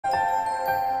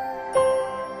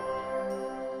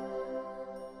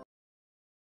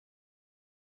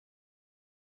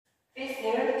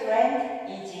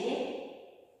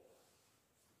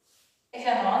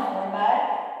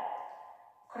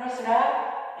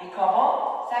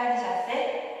recover, side 샷셋,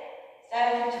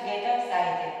 side together,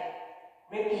 side.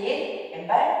 repeat,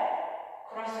 왼발,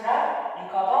 크로스라,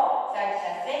 recover, side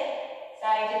샷셋,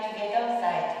 side together,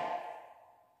 side.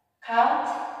 count,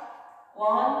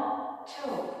 1,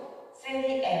 2,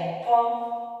 3 and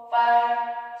 4, 5,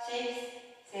 6,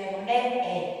 7 and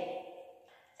 8.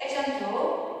 섹션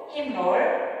 2, 힙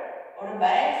롤,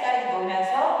 오른발 사이드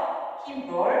놓으면서 힙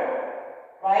롤,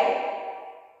 right,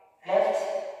 left,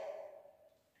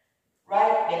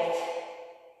 right, left,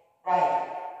 right.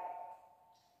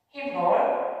 힙 롤,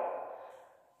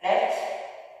 left,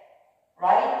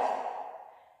 right,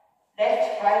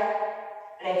 left, right,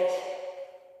 left.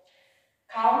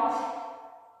 count,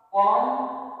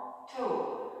 1,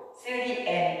 2, 3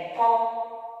 and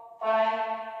 4, 5,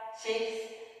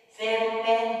 6, 7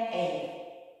 and 8.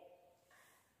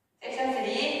 섹션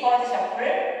 3, forward shuffle,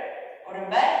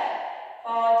 오른발,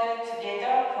 forward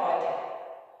together, forward.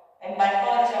 왼발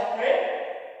forward shuffle,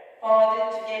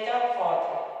 forward together,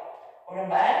 forward.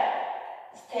 오른발,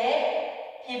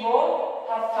 스텝, 피봇,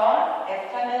 합턴,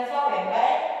 랩 하면서 왼발,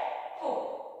 훅.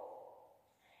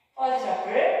 forward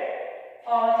shuffle,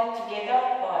 forward together,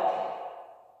 forward.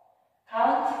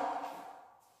 count,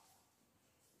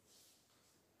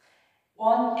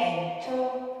 1 and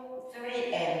 2,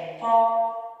 3 and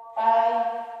 4,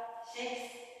 5, 6,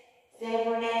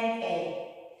 7 and 8.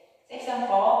 섹션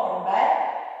 4, 오른발,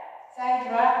 side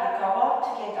rock, recover,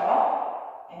 together.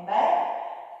 왼발,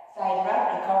 side rock,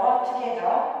 recover,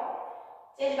 together.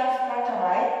 재즈 박스 quarter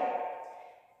right,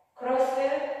 cross,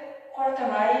 quarter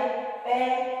right,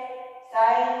 back,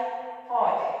 side,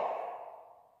 forward.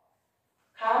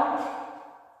 count,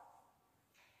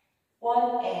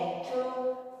 1 and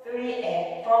 2, 3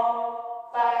 and 4,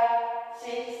 5,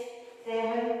 6,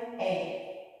 7, 8.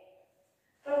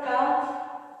 full count.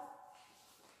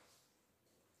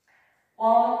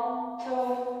 1,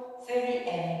 2, 3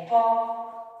 and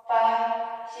 4, 5,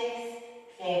 6,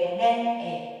 7 and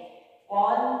 8.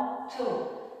 1, 2,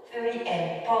 3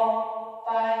 and 4,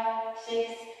 5,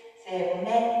 6, 7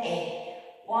 and 8.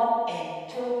 1 and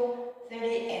 2,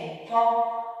 3 and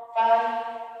 4, 5,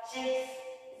 6,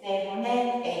 7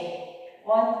 and 8.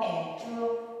 1 and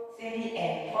 2, 3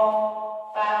 and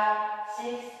 4, 5,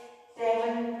 6,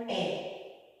 7, 8.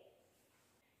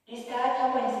 리스타트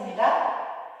한번 있습니다.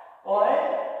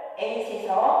 월,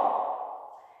 8에서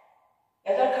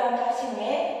 8카운트 하신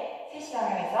후에 3시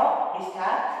방향에서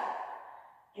리스타트,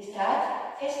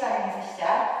 리스타트, 3시 방향에서 시작.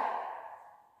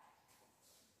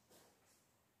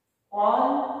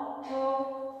 1,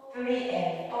 2, 3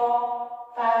 and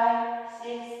 4, 5, 6,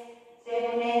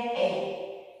 7 and 8.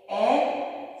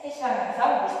 and 3시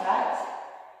방향에서 리스타트.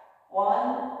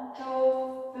 1,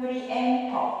 2, 3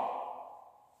 and 4.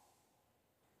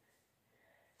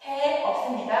 탭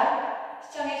없습니다.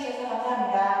 시청해주셔서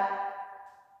감사합니다.